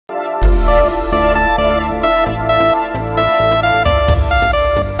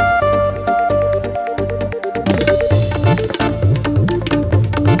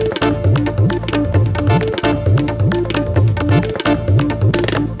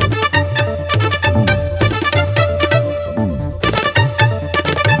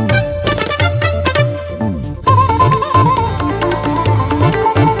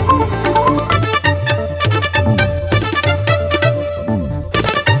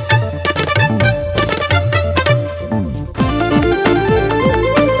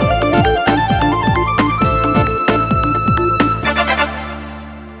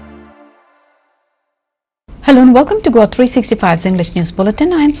Hello and welcome to GOA365's English News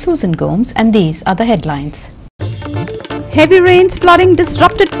Bulletin. I am Susan Gomes and these are the headlines. Heavy rains flooding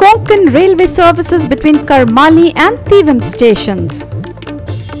disrupted Konkan railway services between Karmali and Thevam stations.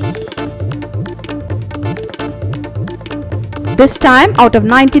 This time, out of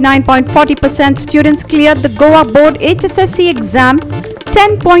 99.40% students cleared the Goa Board HSSC exam,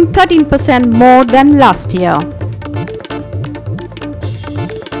 10.13% more than last year.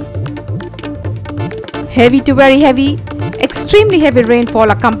 Heavy to very heavy, extremely heavy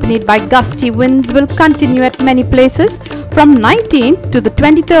rainfall accompanied by gusty winds will continue at many places from 19th to the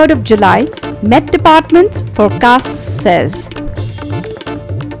 23rd of July, Met Department's forecast says.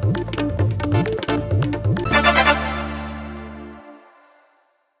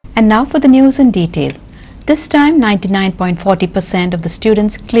 And now for the news in detail. This time 99.40% of the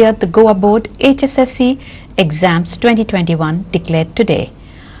students cleared the Goa Board HSSC exams 2021 declared today.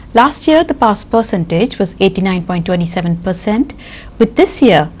 Last year, the pass percentage was 89.27%, with this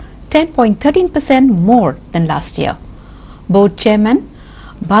year 10.13% more than last year. Board Chairman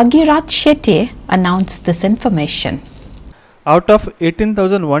Bhagirath Shetty announced this information. Out of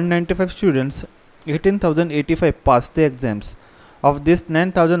 18,195 students, 18,085 passed the exams. Of this,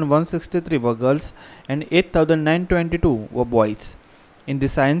 9,163 were girls and 8,922 were boys. In the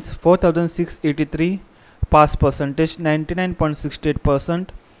science, 4,683, pass percentage 99.68%.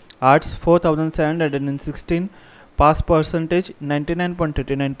 Arts 4,716, pass percentage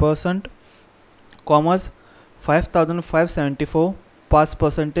 99.39%. Commerce 5,574, pass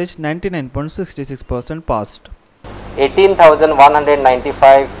percentage 99.66% passed.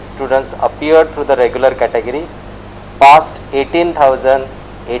 18,195 students appeared through the regular category, passed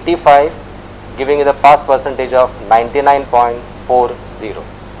 18,085, giving the pass percentage of 99.40.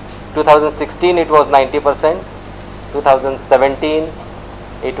 2016 it was 90%, 2017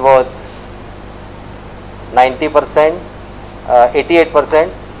 it was 90%, 88%,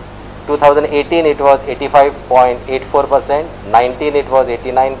 2018 it was 85.84%, 19 it was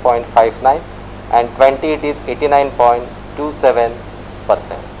 89.59%, and 20 it is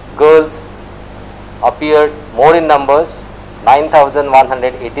 89.27%. Girls appeared more in numbers,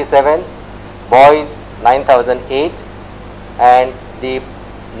 9,187, boys 9,008, and the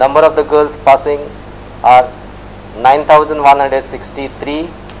number of the girls passing are 9,163,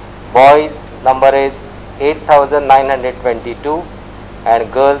 boys number is 8,922, and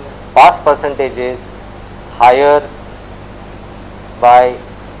girls pass percentage is higher by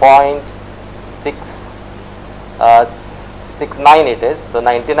 0.669 it is. So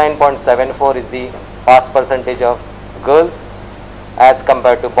 99.74 is the pass percentage of girls, as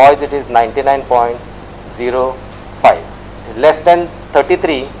compared to boys it is 99.05. Less than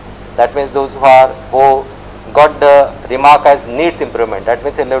 33, that means those who got the remark as needs improvement, that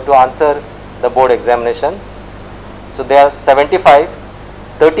means they have to answer the board examination. So there are 75.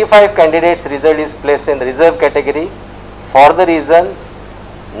 35 candidates result is placed in the reserve category for the reason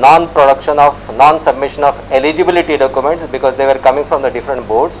non-submission of eligibility documents, because they were coming from the different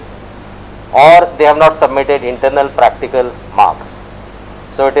boards, or they have not submitted internal practical marks.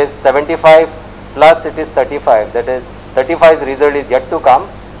 So it is 75 plus it is 35, that is 35's result is yet to come,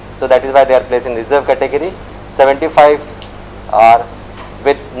 so that is why they are placed in reserve category. 75 are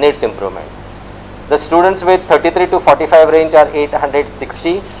with needs improvement. The students with 33 to 45 range are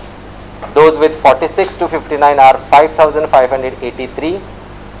 860. Those with 46 to 59 are 5,583.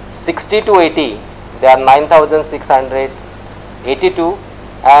 60 to 80 they are 9,682,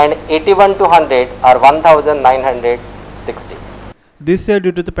 and 81 to 100 are 1,960. This year,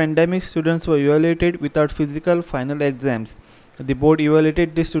 due to the pandemic, students were evaluated without physical final exams. The board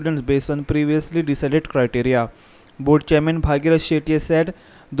evaluated the students based on previously decided criteria. Board Chairman Bhagirath Shetty said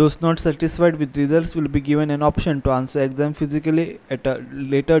those not satisfied with results will be given an option to answer exam physically at a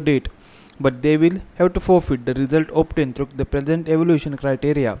later date, but they will have to forfeit the result obtained through the present evaluation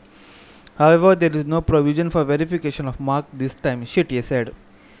criteria. However, there is no provision for verification of mark this time, Shetty said.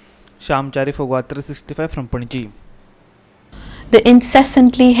 Shyam Chari for GOA365 from Panji. The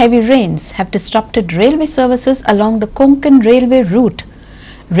incessantly heavy rains have disrupted railway services along the Konkan railway route.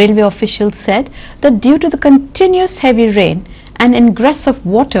 Railway officials said that due to the continuous heavy rain and ingress of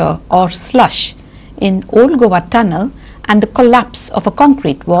water or slush in Old Goa Tunnel and the collapse of a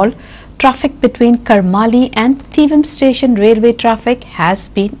concrete wall, traffic between Karmali and Thevam station railway traffic has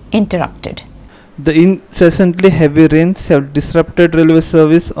been interrupted. The incessantly heavy rains have disrupted railway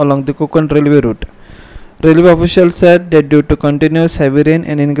service along the Konkan railway route. Railway officials said that due to continuous heavy rain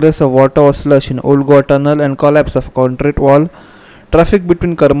and ingress of water or slush in Old Goa Tunnel and collapse of concrete wall, traffic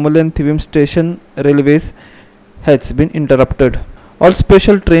between Karmali and Thevam station railways has been interrupted. All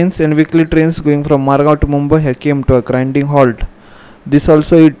special trains and weekly trains going from Margao to Mumbai have came to a grinding halt. This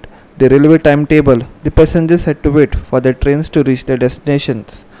also hit the railway timetable. The passengers had to wait for their trains to reach their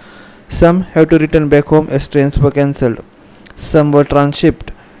destinations. Some have to return back home as trains were cancelled. Some were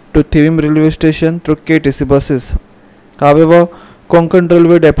transshipped to Thivim railway station through KTC buses. However, Konkan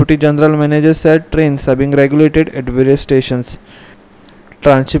Railway Deputy General Manager said trains are being regulated at various stations.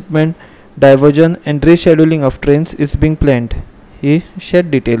 Transshipment, diversion and rescheduling of trains is being planned. He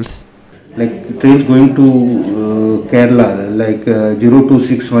shared details. Like trains going to Kerala, like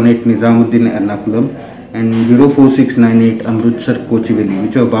 02618 Nizamuddin Ernakulam and 04698 Amritsar Kochiveli,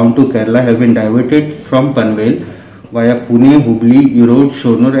 which are bound to Kerala, have been diverted from Panvel via Pune, Hubli, Erode,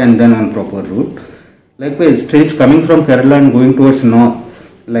 Shonur and then on proper route. Likewise, trains coming from Kerala and going towards north,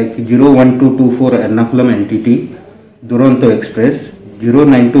 like 01224 Ernakulam NTT, Duronto Express,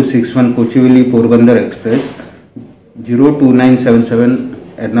 09261 Kochiveli Porbandar Express, 02977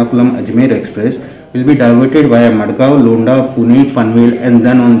 Ernakulam Ajmer Express will be diverted via Madgaon, Londa, Pune, Panvel and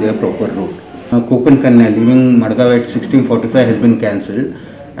then on their proper route. Konkan Kanna leaving Madgaon at 16:45 has been cancelled,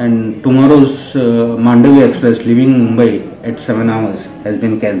 and tomorrow's Mandavi Express leaving Mumbai at 7 hours has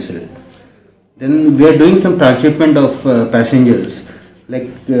been cancelled. Then we are doing some transshipment of passengers. Like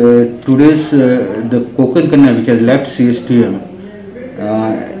today's the Konkan Kanna which has left CSTM,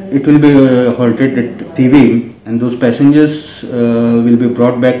 it will be halted at Thivim, and those passengers will be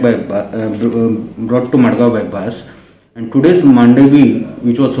brought back by brought to Madgaon by bus. And today's Mandavi,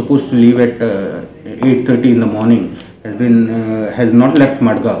 which was supposed to leave at 8:30 in the morning, has not left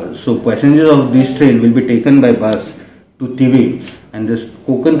Madgaon. So passengers of this train will be taken by bus to Thivim, and this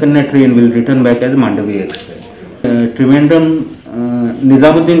Konkan Kanna train will return back as Mandavi Express. Trivandrum,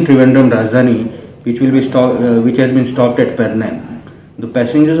 Nizamuddin Trivandrum Rajdhani, which has been stopped at Pernam. The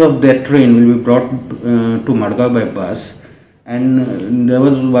passengers of that train will be brought to Madgaon by bus, and there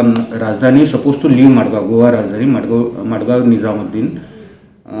was one Rajdhani supposed to leave Madgaon, Goa Rajdhani, Madgaon Nizamuddin.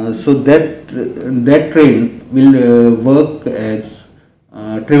 So that train will work as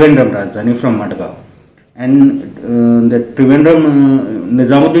Trivandrum Rajdhani from Madgaon, and the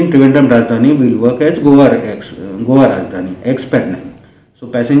Nizamuddin Trivandrum Rajdhani will work as Goa Rajdhani ex Pernam. So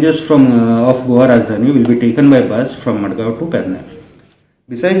passengers of Goa Rajdhani will be taken by bus from Madgaon to Pernam.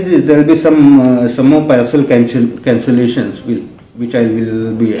 Besides this, there will be some more parcel cancellations which I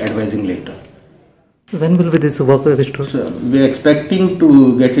will be advising later. When will be this work restored? So we are expecting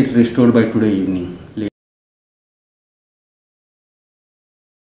to get it restored by today evening.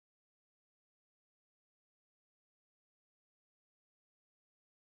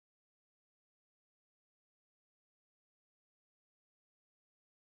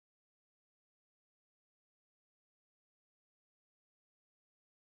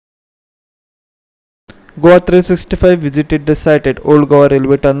 GOA365 visited the site at Old Goa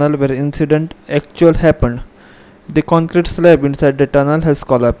Railway Tunnel where incident actual happened. The concrete slab inside the tunnel has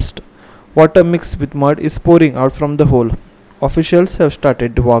collapsed. Water mixed with mud is pouring out from the hole. Officials have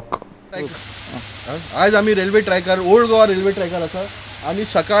started the work. आज आम्ही railway tracker old Goa railway tracker आसा आणि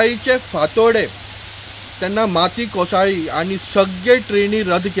सकाळीचे फातोडे त्यांना माती कोसळ्ळी आणि सगळे trainee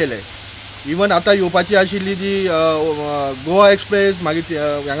रद्द केले. इवन आता येवपाची आशिल्ली जी गोवा एक्सप्रेस मागीर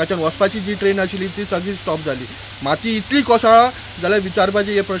हांगाच्यान वचपाची जी ट्रेन आशिल्ली ती सगळी स्टॉप जाली. माती इतली कोसळ्ळा जाल्यार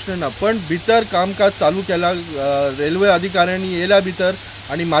विचारपाचे हे प्रश्न ना, पण भितर कामकाज चालू केला. रेल्वे अधिकाऱ्यांनी येयल्या भितर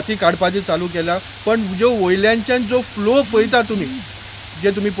आणि माती काडपाची चालू केला. पण जो वयल्यानच्यान जो फ्लो पळयता तुमी,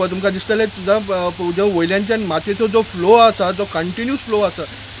 जे तुम्ही तुमकां दिसतले जो वयल्यानच्यान मातयेचो जो फ्लो आसा, जो कंटिन्यूस फ्लो आसा,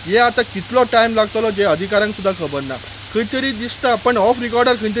 हे आता कितलो टायम लागतलो जे अधिकाऱ्यांक सुद्धा खबर ना. खंय तरी दिसता, पण ऑफ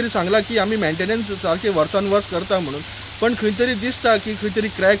रिकॉर्डर खंय तरी सांगला की आम्ही मेंटेनन्स सारखे वर्सान वर्स करता म्हणून, पण खंय तरी दिसता की खंय तरी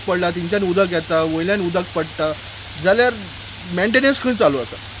क्रॅक पडला, थिंच्यान उदक येता, वयल्यान उदक पडटा, जाल्यार मेंटेनन्स खंय चालू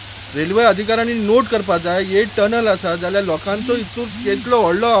आसा. रेल्वे अधिकाऱ्यांनी नोट करपा जाय, हे टनल आसा जाल्यार लोकांचो हितून केतलो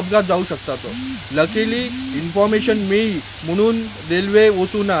व्हडलो अपघात जावं शकता. तो लकीली इन्फॉर्मेशन मेळ्ळी म्हणून रेल्वे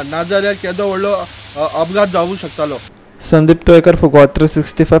वचूना, नाजाल्यार केदो व्हडलो अपघात जावं शकतालो. Sandeep Toekar for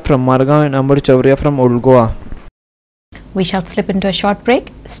GOA365 from Margao and Amber Chauria from Old Goa. We shall slip into a short break.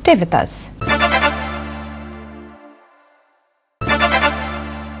 Stay with us.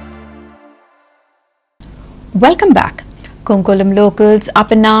 Welcome back. Konkolam locals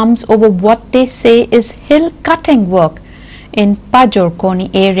up in arms over what they say is hill cutting work in Pajorkoni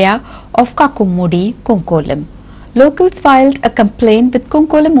area of Kakumudi, Konkolam. Locals filed a complaint with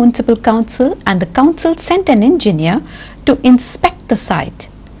Konkolam Municipal Council and the council sent an engineer to inspect the site.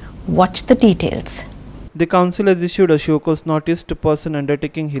 Watch the details. The council has issued a show cause notice to person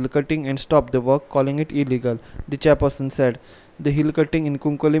undertaking hill cutting and stopped the work, calling it illegal. The chairperson said the hill cutting in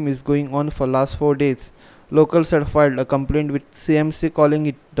Konkolam is going on for last 4 days. Locals had filed a complaint with CMC calling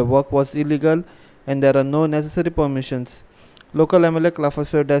it the work was illegal and there are no necessary permissions. Local MLA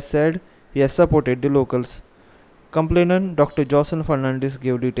Klafasoda said he has supported the locals. Complainant Dr. Johnson Fernandez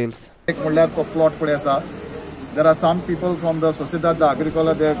gave details. There are some people from the Sociedad, the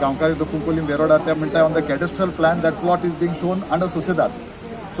Agricola, the Gankari, the Kunkulim, Veroda, on the cadastral plan, that plot is being shown under Sociedad.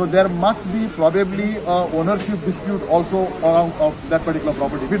 So there must be probably a ownership dispute also around of that particular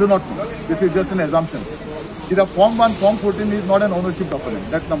property. We do not know. This is just an assumption. Either Form 1, Form 14 is not an ownership document.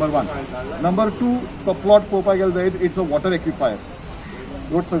 That's number one. Number two, the plot it's a water aquifer.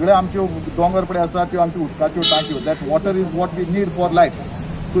 That water is what we need for life.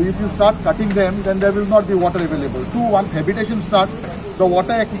 So if you start cutting them, then there will not be water available. Two, once habitation starts, the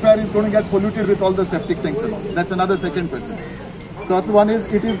water aquifer is going to get polluted with all the septic things and all. That's another second question. Third one is,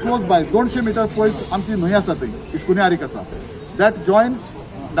 it is close by. 200 meters pois amchi nuya thing. Ishkuniari kasa. That joins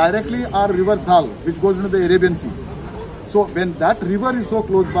directly our river Sal, which goes into the Arabian Sea. So when that river is so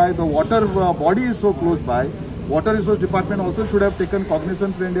close by, the water body is so close by, Water Resource Department also should have taken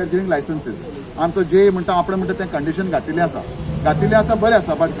cognizance when they are giving licenses. So J condition but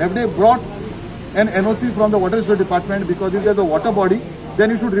have they brought an NOC from the Water Resource Department? Because if there is a water body, then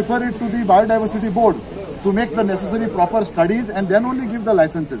you should refer it to the Biodiversity Board to make the necessary proper studies and then only give the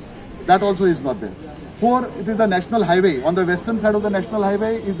licenses. That also is not there. 4, it is the national highway. On the western side of the national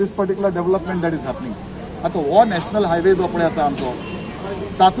highway is this particular development that is happening. At the national highway, 40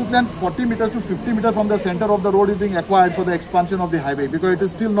 meters to 50 meters from the center of the road is being acquired for the expansion of the highway, because it is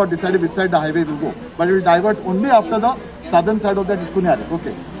still not decided which side the highway will go. But it will divert only after the southern side of that Ishkunyari.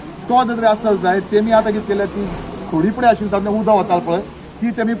 Okay.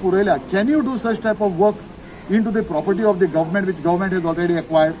 Can you do such type of work into the property of the government, which government has already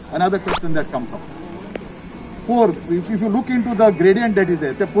acquired? Another question that comes up. 4, if you look into the gradient that is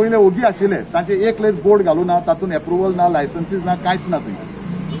there, the poile ogi ashile, tanche ek less board galu na, tatun approval na, licenses na, kaits nothing.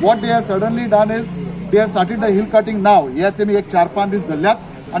 What they have suddenly done is, they have started the hill cutting now. Here temi ek 4-5 dis dallat,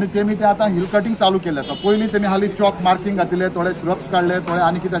 आणि temi te आता hill cutting चालू केलं. So पहिली temi हाली chalk marking घातले, थोडे shrubs काढले, थोडे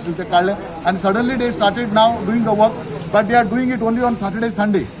आणि किती असेल ते काढले, and suddenly they started now doing the work, but they are doing it only on Saturday,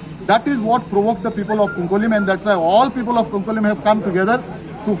 Sunday. That is what provoked the people of Kunkolim, and that's why all people of Kunkolim have come together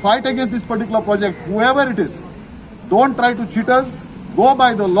to fight against this particular project, whoever it is. Don't try to cheat us. Go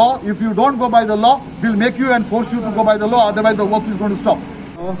by the law. If you don't go by the law, we'll make you and force you to go by the law. Otherwise, the work is going to stop.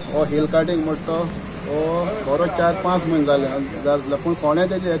 Oh, hill cutting motto. Oh, boro 4-5 months झाले. पण कोणे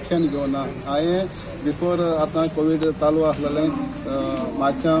त्याची action घेऊना. आहे before आता Covid चालू असलेले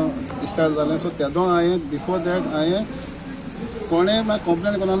मार्चच्या start झाले. सो त्यादो आहे बिफोर दॅट आहे कोणे मैं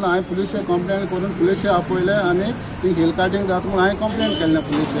कंप्लेंट करना हांवें पुलिशे कंप्लेंट करून पुलिशे आपयले आनी ती हिल कार्टिंग जाता म्हणून हांवें कंप्लेंट केलें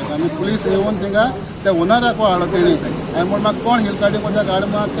पुलिशेक आनी पुलीस येवन थिंगा त्या ओनराक हाडलो तेणी हांवें म्हणून म्हाका कोण हिल कार्टिंग कोणत्या गाडी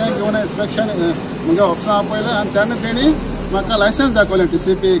म्हाका तें घेवन इन्स्पेक्शन म्हज्या ऑफिसान आपयलें आनी तेन्ना तेणी म्हाका लायसन्स दाखयलें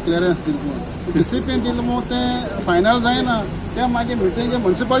TCP क्लियरन्स दिलें म्हणून TCP दिलें म्हणून तें फायनल जायना तें मागीर मिटींगे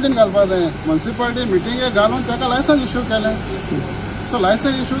म्युन्सिपालिटीन घालपाक जाय म्युन्सिपालिटी मिटींगे घालून ताका लायसन्स इश्यू केलें सो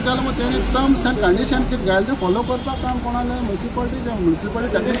लायसन्स इश्यू केलें मग तेणी टर्म्स एंड कंडिशन कितें घायल तें फॉलो करपाक काम कोणालें म्युन्सिपालिटी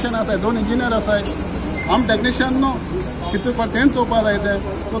टेक्निशियन आसाय 2 इंजिनियर आसाय आम टेक्निशियन न्हू कितें तेणी चोवपाक जाय तें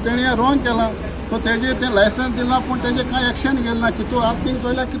सो तेणी हें रॉंग केलां सो तेजें तें लायसन्स दिलां पूण तेजें कांय एक्शन घेतलें ना कितू आर्थिंग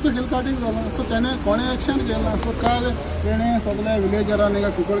चोयल्यार कितू हिल कार्टिंग जालां सो तेणें कोणें एक्शन घेतलें ना सो काल तेणें सगळ्या विलेजरांनी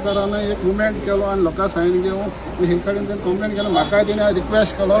कुंकळकारांनी एक मुवमेंट केलो आनी लोकां सायन घेवन हिल कार्टिंग तेणें कंप्लेंट केलो म्हाकाय तेणें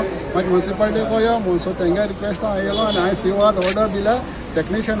रिक्वेस्ट केलो मागीर म्युन्सिपालिटीक यो म्हणून सो तेंगे रिक्वेस्ट हांव येयलो आनी हांवें सीवात ऑर्डर दिल्या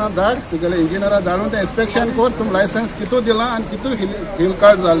टेक्निशियनां धाड तुगेले इंजिनियरां धाडून तें इन्स्पेक्शन कर तुम लायसन्स कितू दिलां आनी कितू हिल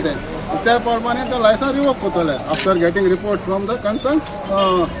कार्ड जालें तें त्या प्रमाणे तें licence revoke कोतले after getting report from the concern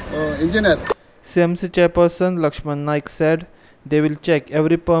engineer CMC chairperson Lakshman Naik said they will check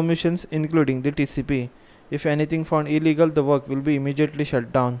every permissions including the TCP. If anything found illegal, the work will be immediately shut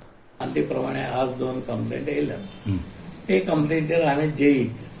down. ते प्रमाणे आज 2 complaint येयल्या ते कंप्लेंटेर हांवें JEE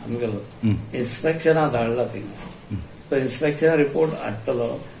आमगेलो इन्स्पेक्शनाक धाडला थिंगा तो इन्स्पेक्शन रिपोर्ट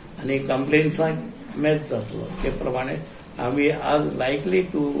हाडटलो आनी कंप्लेंट्सांक मॅच जातलो ते प्रमाणे आमी आज लायकली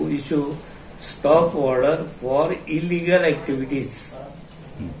to issue stop order for illegal activities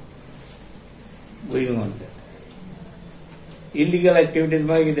going on there. Illegal activities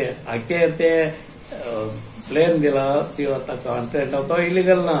मागीर कितें आख्खे ते प्लेन दिला ती आतां कॉन्ट्रॅक्ट तो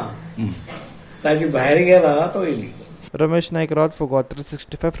इलिगल ना ताजी भायर गेला तो illegal. Ramesh Naik Raj for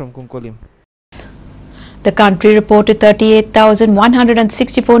GOA365 from Kunkolim. The country reported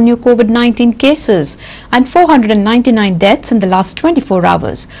 38,164 new COVID-19 cases and 499 deaths in the last 24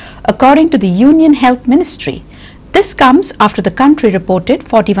 hours, according to the Union Health Ministry. This comes after the country reported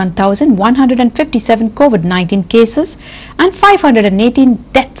 41,157 COVID-19 cases and 518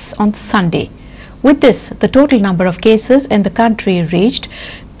 deaths on Sunday. With this, the total number of cases in the country reached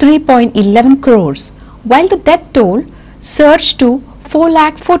 3.11 crores, while the death toll surged to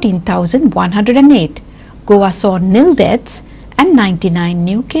 4,14,108. Goa saw nil deaths and 99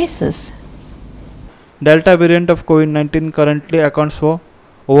 new cases. Delta variant of COVID-19 currently accounts for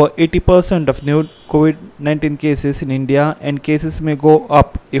over 80% of new COVID-19 cases in India, and cases may go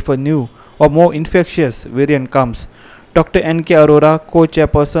up if a new or more infectious variant comes. Dr. N.K. Arora,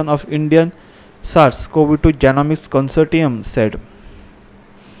 co-chairperson of Indian SARS-CoV-2 Genomics Consortium, said.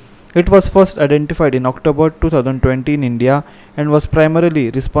 It was first identified in October 2020 in India and was primarily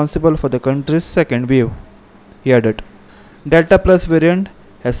responsible for the country's second wave. He added, Delta Plus variant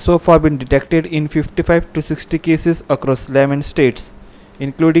has so far been detected in 55 to 60 cases across 11 states,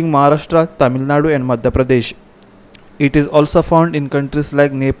 including Maharashtra, Tamil Nadu and Madhya Pradesh. It is also found in countries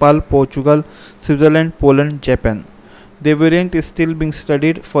like Nepal, Portugal, Switzerland, Poland, Japan. The variant is still being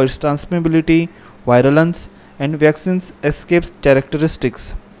studied for its transmissibility, virulence and vaccines escape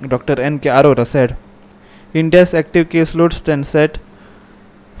characteristics, Dr. N.K. Arora said. India's active caseload stands at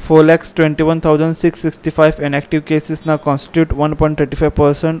 4,21,665 and active cases now constitute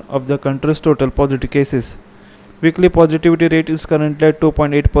 1.35% of the country's total positive cases. Weekly positivity rate is currently at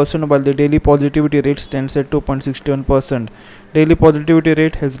 2.8%, while the daily positivity rate stands at 2.61%. Daily positivity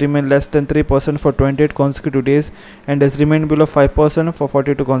rate has remained less than 3% for 28 consecutive days and has remained below 5% for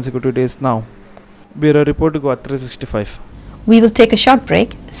 42 consecutive days now. Bureau Report, GOA365. We will take a short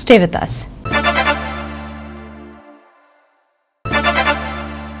break. Stay with us.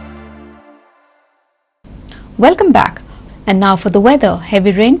 Welcome back. And now for the weather.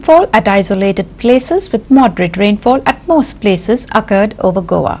 Heavy rainfall at isolated places with moderate rainfall at most places occurred over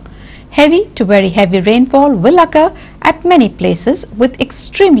Goa. Heavy to very heavy rainfall will occur at many places, with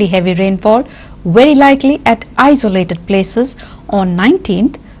extremely heavy rainfall very likely at isolated places on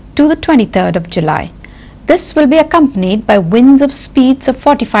 19th to the 23rd of July. This will be accompanied by winds of speeds of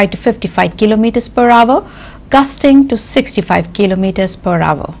 45 to 55 km per hour, gusting to 65 km per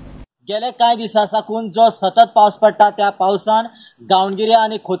hour. गेले कांय दिसा साकून जो सतत पावस पडटा त्या पावसान गांवगिऱ्या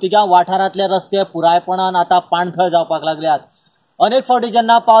आणि खोतिगांव वाठारांतले रस्ते पुरायपणान आता पाणथळ जावपाक लागल्यात. अनेक फावटी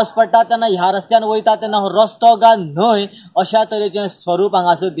जेन्ना पावस पडटा तेन्ना ह्या रस्त्यान वयता तेन्ना हो रस्तो गा न्हंय अशा तरेचें स्वरूप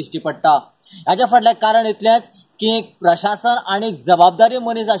हांगासर दिश्टी पडटा. हाचे फाटलें कारण इतलेंच की प्रशासन आणि जबाबदारी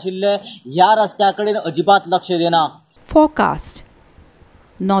मनीस आशिल्ले ह्या रस्त्या कडेन अजिबात लक्ष दिना. Forecast.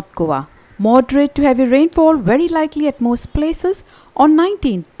 North Goa. Moderate to heavy rainfall very likely at most places on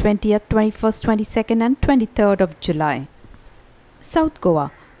 19th, 20th, 21st, 22nd and 23rd of July. South Goa.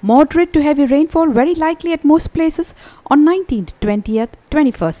 Moderate to heavy rainfall very likely at most places on 19th, 20th,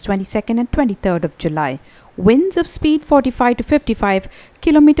 21st, 22nd and 23rd of July. Winds of speed 45 to 55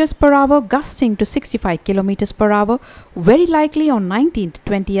 km per hour, gusting to 65 km per hour, very likely on 19th,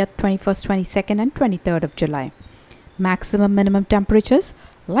 20th, 21st, 22nd and 23rd of July. Maximum minimum temperatures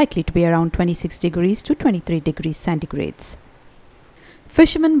likely to be around 26 degrees to 23 degrees centigrades.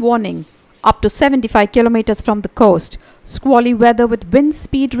 Fishermen warning. Up to 75 kilometers from the coast, squally weather with wind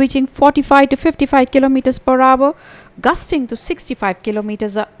speed reaching 45 to 55 kilometers per hour, gusting to 65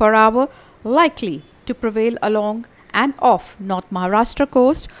 kilometers per hour, likely to prevail along and off North Maharashtra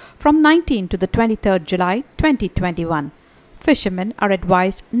coast from 19 to the 23rd July 2021. Fishermen are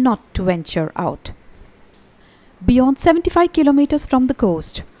advised not to venture out. Beyond 75 kilometers from the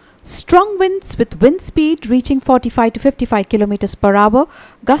coast, strong winds with wind speed reaching 45 to 55 kilometers per hour,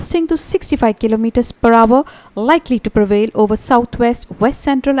 gusting to 65 kilometers per hour, likely to prevail over southwest, west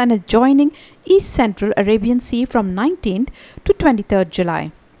central and adjoining east central Arabian Sea from 19th to 23rd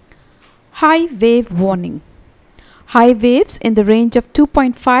July. High wave warning. High waves in the range of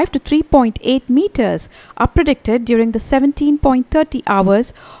 2.5 to 3.8 meters are predicted during the 17.30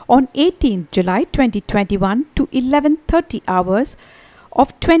 hours on 18th July 2021 to 11:30 hours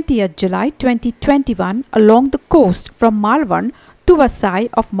of 20th July 2021 along the coast from Malvan to Vasai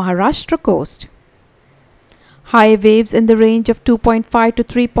of Maharashtra coast. High waves in the range of 2.5 to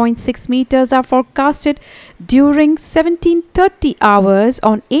 3.6 meters are forecasted during 17:30 hours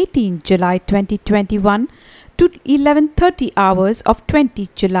on 18th July 2021 to 11:30 hours of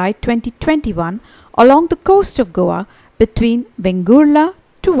 20th July 2021 along the coast of Goa between Vengurla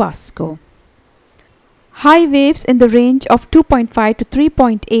to Vasco. High waves in the range of 2.5 to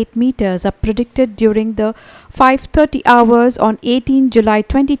 3.8 meters are predicted during the 5:30 hours on 18 July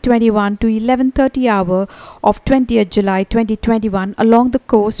 2021 to 11:30 hour of 20th July 2021 along the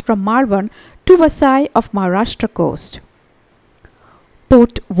coast from Malvan to Vasai of Maharashtra coast.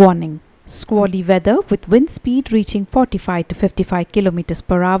 Port warning. Squally weather with wind speed reaching 45 to 55 km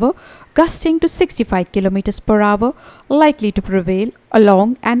per hour, gusting to 65 km per hour, likely to prevail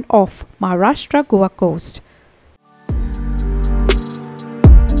along and off Maharashtra Goa coast.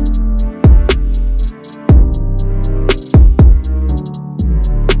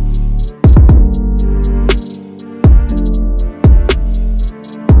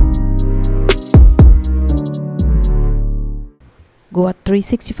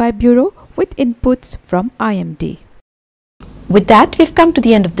 GOA365 Bureau with inputs from IMD. With that, we've come to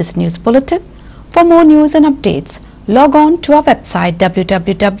the end of this news bulletin. For more news and updates, log on to our website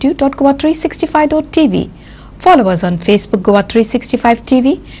www.goa365.tv. Follow us on Facebook GOA365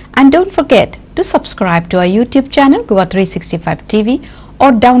 TV, and don't forget to subscribe to our YouTube channel GOA365 TV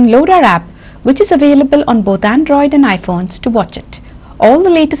or download our app, which is available on both Android and iPhones to watch it. All the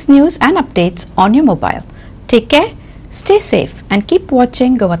latest news and updates on your mobile. Take care. Stay safe and keep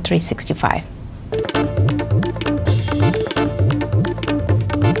watching GOA365.